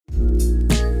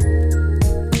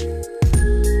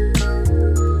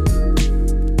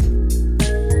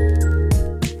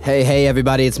Hey,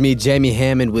 everybody, it's me, Jamie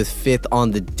Hammond, with Fifth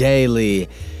on the Daily.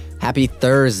 Happy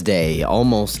Thursday,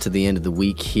 almost to the end of the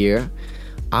week here.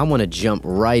 I want to jump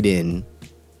right in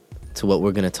to what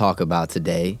we're going to talk about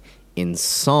today in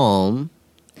Psalm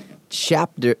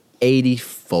chapter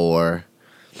 84,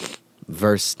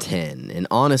 verse 10. And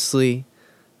honestly,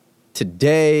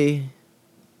 today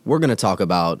we're going to talk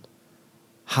about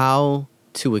how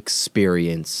to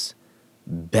experience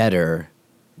better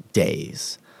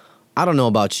days. I don't know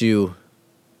about you,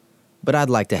 but I'd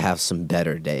like to have some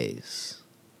better days.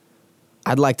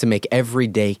 I'd like to make every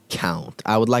day count.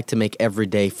 I would like to make every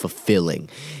day fulfilling.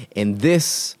 And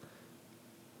this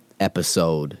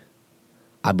episode,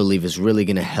 I believe, is really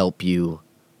going to help you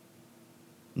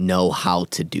know how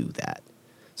to do that.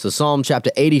 So Psalm chapter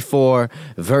 84,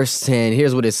 verse 10,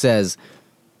 here's what it says.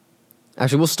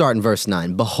 Actually, we'll start in verse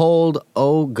 9. Behold,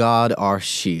 O God, our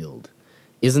shield.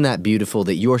 Isn't that beautiful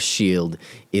that your shield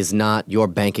is not your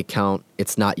bank account,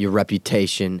 it's not your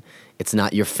reputation, it's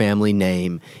not your family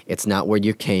name, it's not where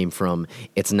you came from,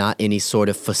 it's not any sort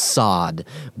of facade,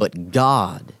 but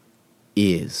God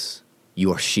is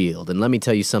your shield. And let me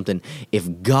tell you something,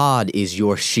 if God is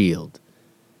your shield,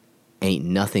 ain't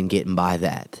nothing getting by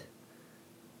that.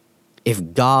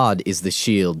 If God is the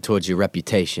shield towards your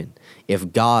reputation,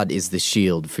 if God is the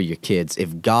shield for your kids,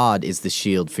 if God is the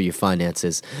shield for your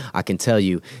finances, I can tell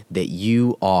you that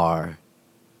you are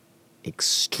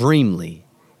extremely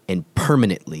and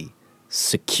permanently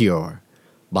secure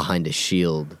behind a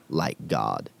shield like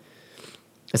God.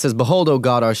 It says, Behold, O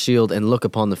God, our shield, and look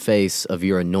upon the face of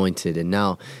your anointed. And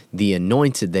now the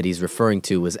anointed that he's referring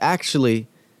to was actually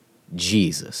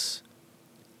Jesus.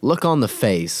 Look on the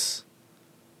face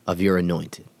of your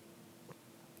anointed.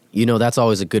 You know, that's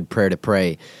always a good prayer to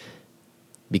pray,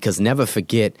 because never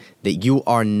forget that you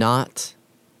are not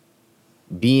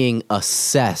being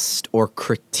assessed or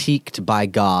critiqued by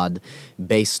God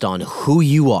based on who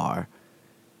you are.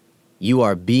 You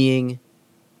are being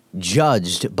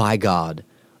judged by God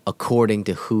according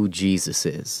to who Jesus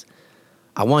is.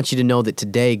 I want you to know that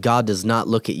today God does not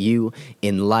look at you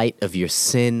in light of your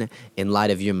sin, in light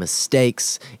of your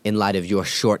mistakes, in light of your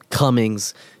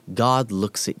shortcomings. God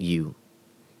looks at you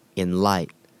in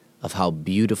light of how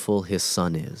beautiful his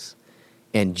son is.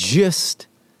 And just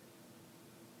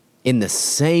in the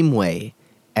same way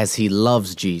as he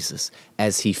loves Jesus,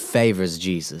 as he favors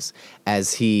Jesus,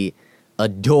 as he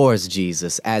adores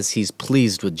Jesus, as he's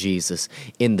pleased with Jesus,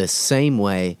 in the same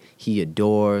way he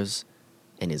adores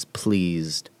and is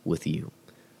pleased with you.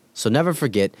 So never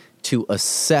forget to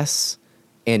assess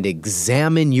and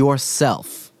examine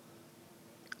yourself.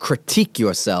 Critique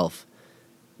yourself,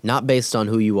 not based on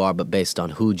who you are, but based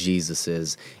on who Jesus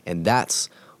is. And that's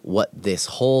what this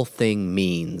whole thing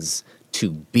means,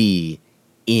 to be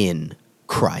in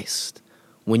Christ.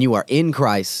 When you are in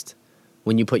Christ,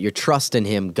 when you put your trust in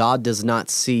him, God does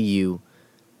not see you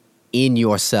in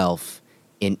yourself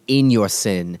and in your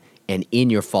sin and in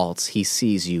your faults. He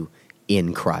sees you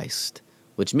in Christ,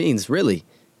 which means really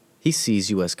he sees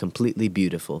you as completely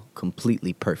beautiful,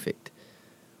 completely perfect,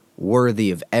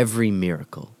 worthy of every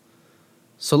miracle.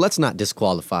 So let's not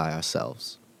disqualify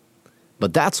ourselves.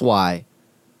 But that's why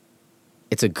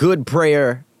it's a good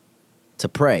prayer to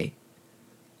pray.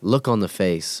 Look on the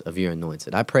face of your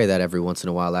anointed. I pray that every once in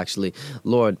a while, actually.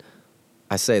 Lord,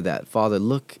 I say that. Father,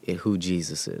 look at who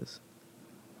Jesus is.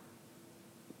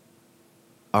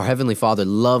 Our Heavenly Father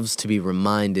loves to be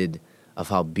reminded of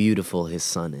how beautiful his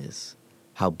son is,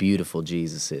 how beautiful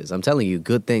Jesus is. I'm telling you,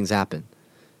 good things happen.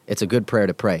 It's a good prayer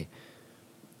to pray.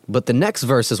 But the next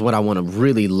verse is what I want to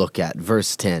really look at.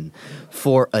 Verse 10.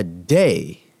 For a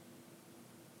day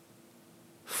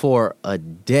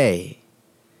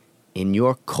in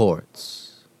your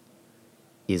courts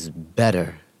is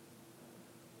better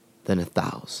than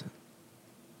 1,000.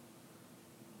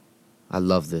 I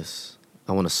love this.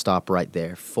 I want to stop right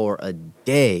there. For a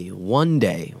day,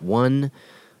 one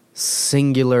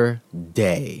singular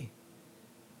day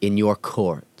in your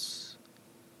courts.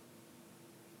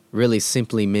 Really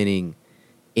simply meaning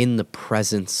in the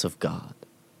presence of God.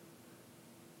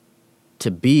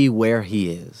 To be where he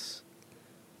is.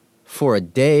 For a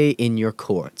day in your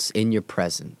courts, in your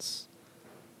presence.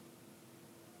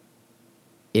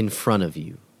 In front of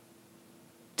you.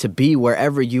 To be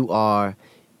wherever you are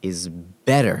is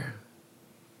better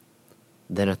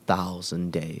than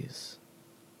 1,000 days.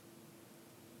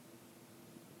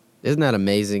 Isn't that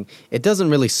amazing? It doesn't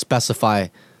really specify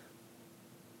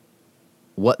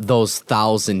what those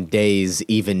 1,000 days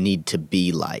even need to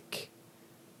be like.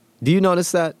 Do you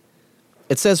notice that?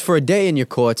 It says for a day in your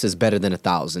courts is better than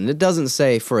 1,000. It doesn't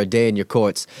say for a day in your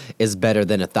courts is better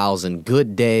than 1,000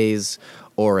 good days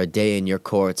or a day in your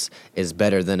courts is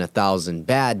better than 1,000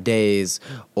 bad days,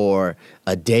 or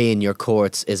a day in your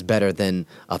courts is better than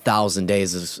 1,000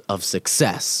 days of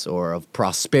success or of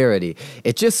prosperity.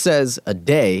 It just says a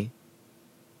day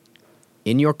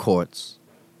in your courts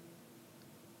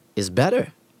is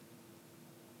better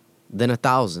than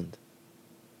 1,000.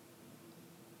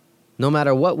 No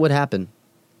matter what would happen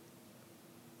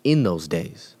in those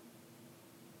days.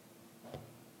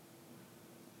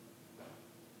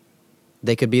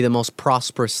 They could be the most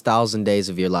prosperous 1,000 days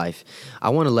of your life. I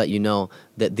want to let you know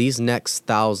that these next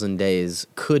 1,000 days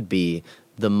could be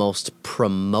the most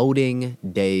promoting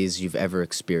days you've ever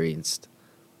experienced.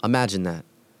 Imagine that.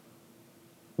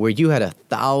 Where you had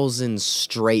 1,000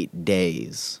 straight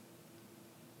days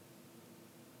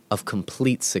of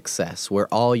complete success, where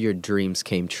all your dreams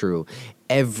came true,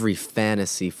 every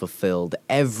fantasy fulfilled,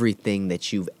 everything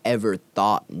that you've ever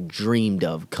thought and dreamed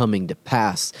of coming to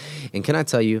pass. And can I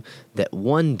tell you that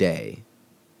one day,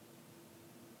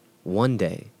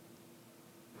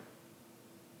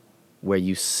 where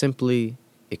you simply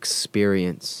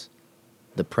experience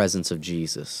the presence of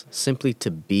Jesus, simply to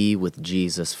be with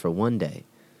Jesus for one day,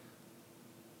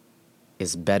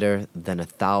 is better than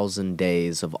 1,000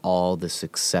 days of all the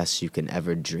success you can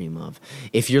ever dream of.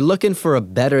 If you're looking for a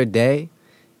better day,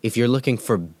 if you're looking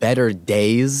for better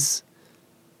days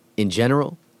in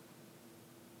general,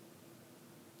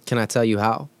 can I tell you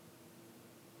how?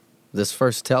 This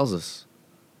verse tells us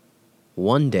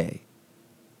one day,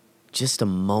 just a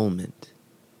moment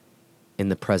in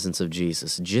the presence of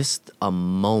Jesus, just a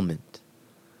moment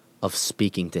of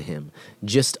speaking to him,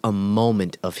 just a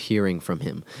moment of hearing from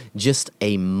him, just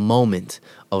a moment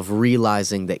of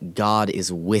realizing that God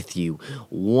is with you.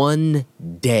 One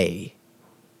day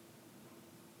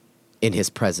in his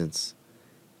presence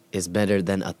is better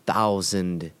than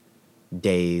 1,000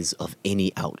 days of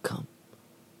any outcome.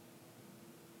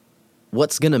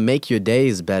 What's going to make your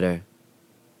days better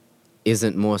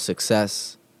isn't more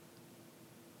success.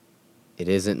 It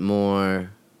isn't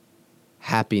more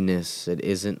happiness. It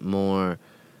isn't more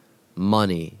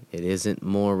money. It isn't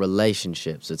more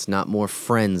relationships. It's not more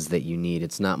friends that you need.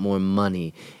 It's not more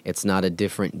money. It's not a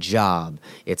different job.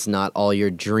 It's not all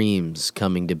your dreams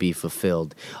coming to be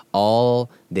fulfilled. All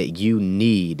that you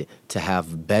need to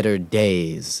have better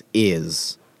days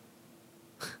is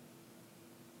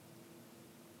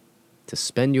to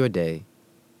spend your day,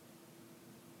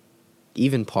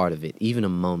 even part of it, even a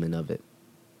moment of it,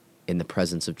 in the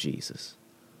presence of Jesus.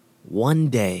 One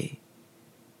day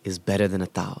is better than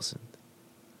 1,000.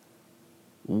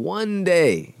 One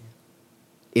day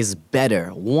is better.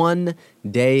 One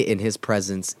day in his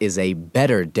presence is a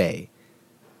better day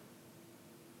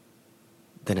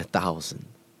than 1,000.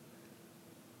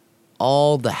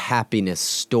 All the happiness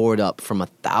stored up from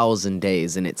 1,000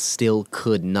 days, and it still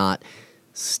could not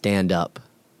stand up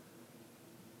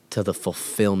to the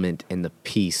fulfillment and the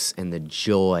peace and the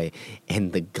joy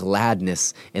and the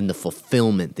gladness and the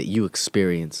fulfillment that you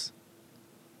experience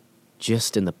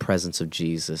just in the presence of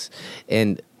Jesus.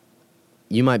 And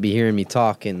you might be hearing me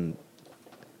talk and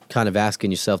kind of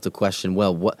asking yourself the question,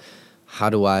 well, how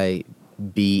do I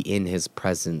be in his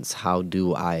presence? How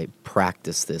do I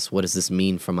practice this? What does this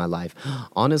mean for my life?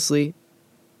 Honestly,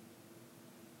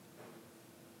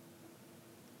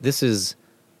 this is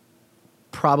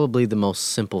probably the most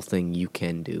simple thing you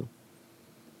can do.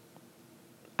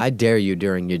 I dare you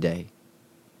during your day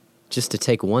just to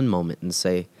take one moment and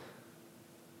say,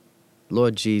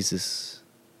 Lord Jesus,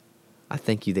 I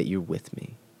thank you that you're with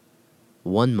me.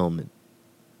 One moment.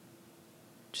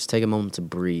 Just take a moment to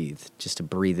breathe, just to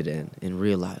breathe it in and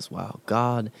realize, wow,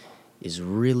 God is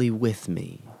really with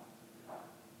me.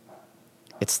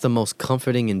 It's the most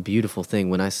comforting and beautiful thing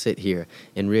when I sit here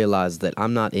and realize that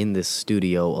I'm not in this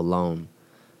studio alone,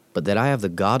 but that I have the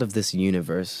God of this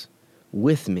universe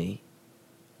with me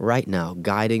right now,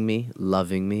 guiding me,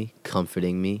 loving me,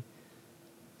 comforting me,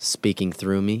 speaking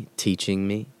through me, teaching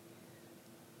me.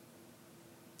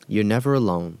 You're never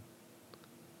alone.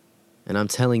 And I'm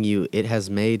telling you, it has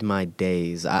made my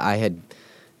days. I had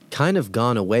kind of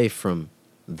gone away from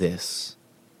this.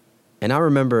 And I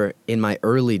remember in my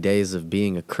early days of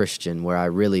being a Christian where I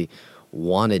really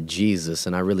wanted Jesus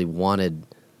and I really wanted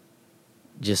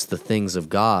just the things of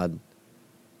God,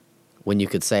 when you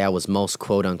could say I was most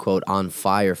quote unquote on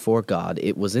fire for God,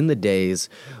 it was in the days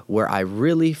where I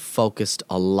really focused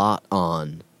a lot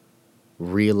on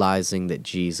realizing that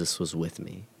Jesus was with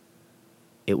me.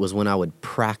 It was when I would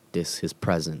practice his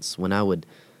presence, when I would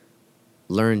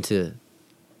learn to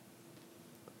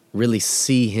really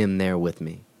see him there with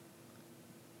me,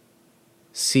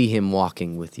 see him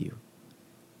walking with you,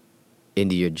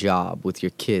 into your job, with your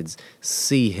kids.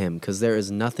 See him, because there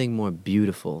is nothing more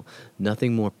beautiful,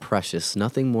 nothing more precious,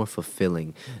 nothing more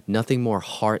fulfilling, nothing more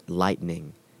heart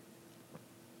lightening,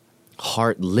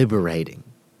 heart liberating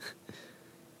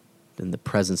than the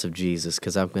presence of Jesus.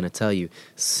 Because I'm going to tell you,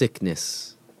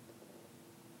 sickness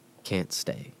can't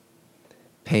stay.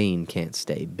 Pain can't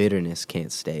stay. Bitterness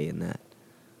can't stay in that.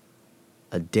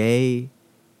 A day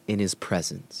in his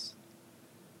presence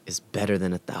is better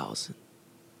than 1,000.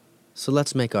 So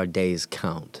let's make our days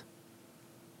count.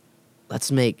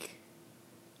 Let's make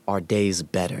our days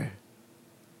better.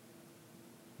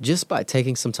 Just by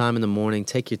taking some time in the morning,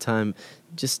 take your time,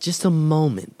 just a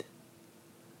moment.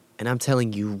 And I'm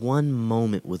telling you, one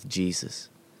moment with Jesus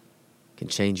can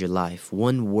change your life.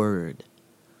 One word.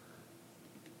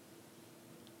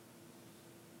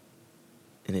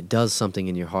 And it does something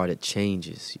in your heart. It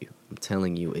changes you. I'm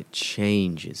telling you, it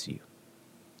changes you.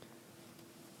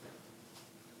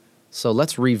 So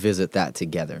let's revisit that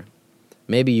together.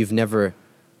 Maybe you've never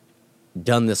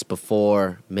done this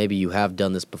before. Maybe you have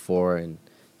done this before and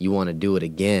you want to do it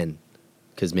again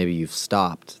because maybe you've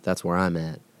stopped. That's where I'm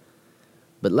at.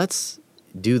 But let's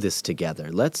do this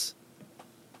together. Let's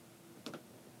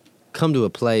come to a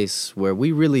place where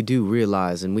we really do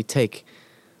realize, and we take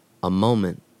a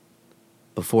moment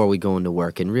before we go into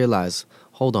work and realize,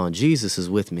 hold on, Jesus is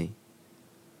with me.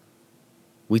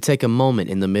 We take a moment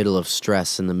in the middle of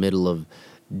stress, in the middle of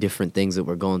different things that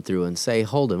we're going through, and say,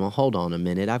 hold on a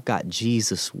minute. I've got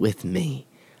Jesus with me.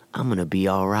 I'm going to be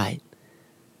all right.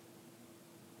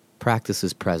 Practice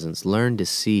his presence. Learn to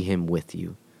see him with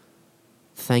you.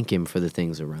 Thank him for the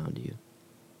things around you.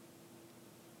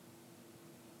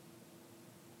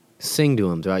 Sing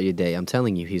to him throughout your day. I'm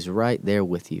telling you, he's right there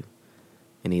with you,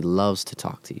 and he loves to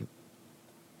talk to you.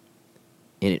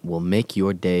 And it will make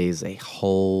your days a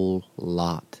whole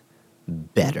lot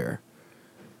better.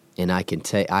 And I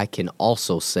can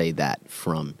also say that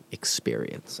from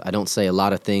experience. I don't say a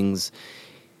lot of things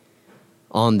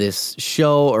on this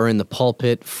show or in the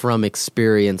pulpit from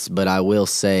experience, but I will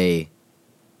say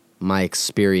my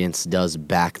experience does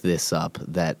back this up,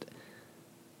 that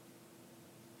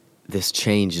this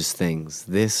changes things.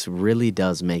 This really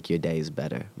does make your days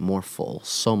better, more full,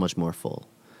 so much more full,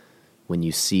 when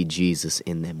you see Jesus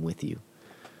in them with you.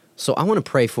 So I want to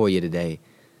pray for you today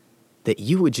that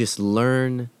you would just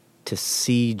learn to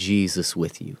see Jesus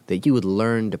with you, that you would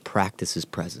learn to practice his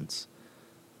presence.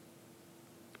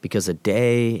 Because a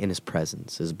day in his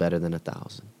presence is better than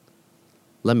 1,000.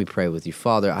 Let me pray with you.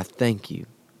 Father, I thank you.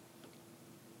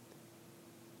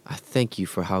 I thank you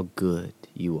for how good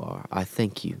you are. I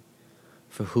thank you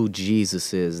for who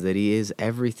Jesus is, that he is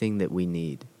everything that we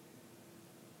need,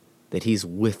 that he's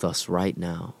with us right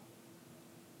now.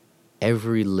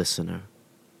 Every listener,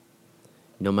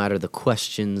 no matter the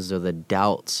questions or the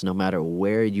doubts, no matter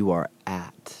where you are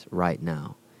at right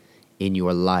now in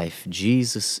your life,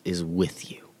 Jesus is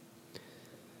with you.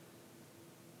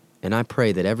 And I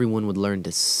pray that everyone would learn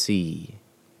to see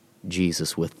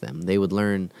Jesus with them. They would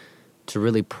learn to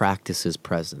really practice his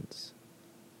presence,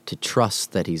 to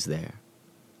trust that he's there.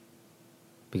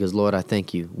 Because, Lord, I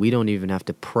thank you. We don't even have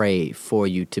to pray for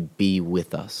you to be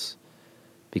with us,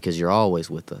 because you're always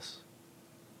with us.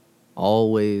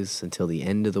 Always until the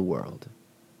end of the world.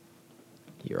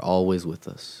 You're always with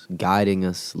us, guiding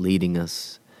us, leading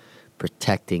us,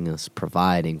 protecting us,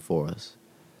 providing for us.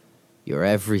 You're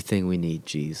everything we need,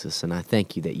 Jesus, and I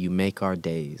thank you that you make our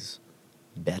days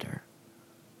better.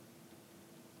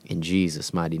 In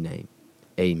Jesus' mighty name,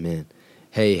 amen.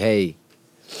 Hey,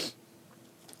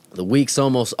 the week's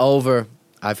almost over.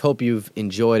 I hope you've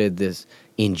enjoyed this.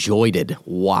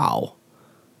 Wow.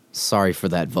 Sorry for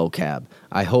that vocab.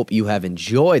 I hope you have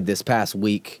enjoyed this past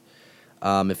week.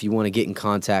 If you want to get in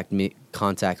contact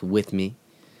with me,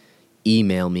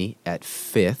 email me at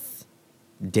fifthdaily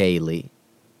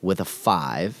with a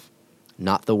 5,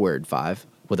 not the word 5,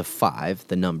 with a 5,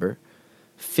 the number,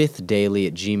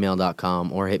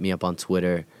 fifthdaily@gmail.com, or hit me up on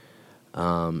Twitter.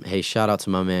 Hey, shout out to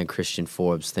my man Christian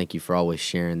Forbes. Thank you for always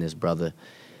sharing this, brother.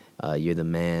 You're the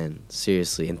man,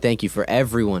 seriously. And thank you for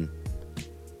everyone.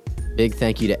 Big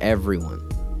thank you to everyone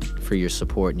for your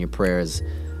support and your prayers.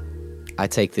 I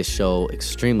take this show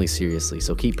extremely seriously,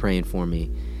 so keep praying for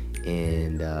me,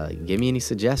 and give me any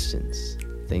suggestions,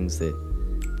 things that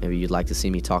maybe you'd like to see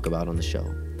me talk about on the show.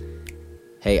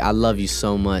 Hey, I love you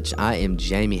so much. I am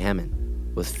Jamie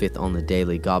Hammond with Fifth on the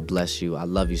Daily. God bless you. I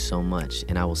love you so much,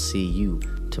 and I will see you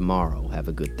tomorrow. Have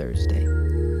a good Thursday.